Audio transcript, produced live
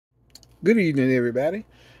Good evening, everybody.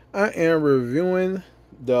 I am reviewing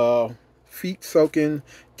the feet soaking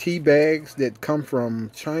tea bags that come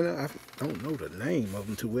from China. I don't know the name of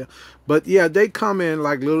them too well, but yeah, they come in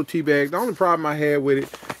like little tea bags. The only problem I had with it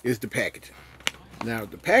is the packaging. Now,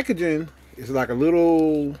 the packaging is like a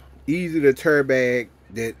little easy to tear bag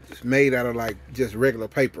that's made out of like just regular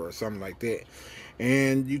paper or something like that.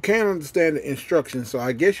 And you can't understand the instructions, so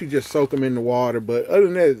I guess you just soak them in the water. But other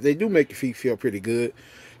than that, they do make your feet feel pretty good.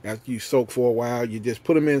 After you soak for a while, you just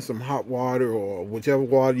put them in some hot water or whichever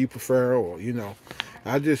water you prefer, or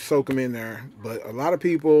I just soak them in there. But a lot of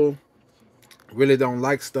people really don't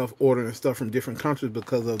like stuff ordering stuff from different countries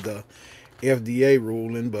because of the FDA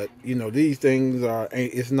ruling. But these things are,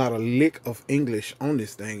 it's not a lick of English on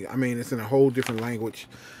this thing. I mean, it's in a whole different language.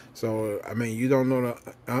 So I mean, you don't know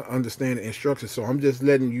to understand the instructions. So I'm just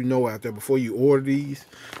letting you know out there before you order these.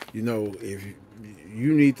 If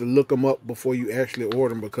you need to look them up before you actually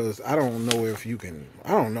order them, because I don't know if you can.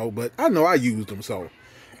 I don't know, but I know I used them. So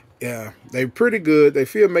yeah, they're pretty good. They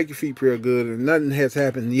feel make your feet pretty good, and nothing has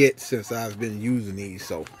happened yet since I've been using these.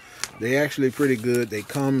 So they actually pretty good. They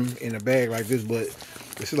come in a bag like this, but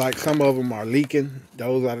it's like some of them are leaking.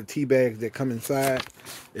 Those are the tea bags that come inside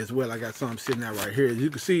as well. I got some sitting out right here. As you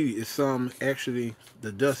can see, it's some actually,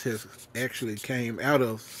 the dust has actually came out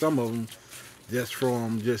of some of them just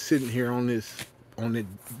from just sitting here on the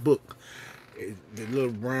book. The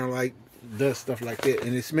little brown like dust stuff like that,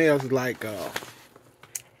 and it smells like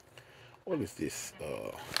what is this?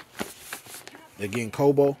 Again,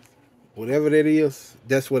 Kobo, whatever that is.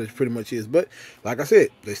 That's what it pretty much is. But like I said,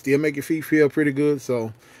 they still make your feet feel pretty good.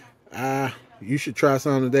 So, you should try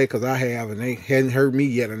some today, because I have, and they hadn't hurt me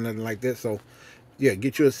yet or nothing like that. So, yeah,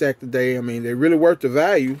 get you a sack today. I mean, they're really worth the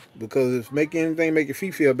value, because if making anything make your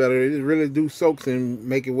feet feel better, they just really do soaks and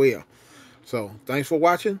make it well. So, thanks for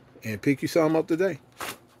watching, and pick you some up today.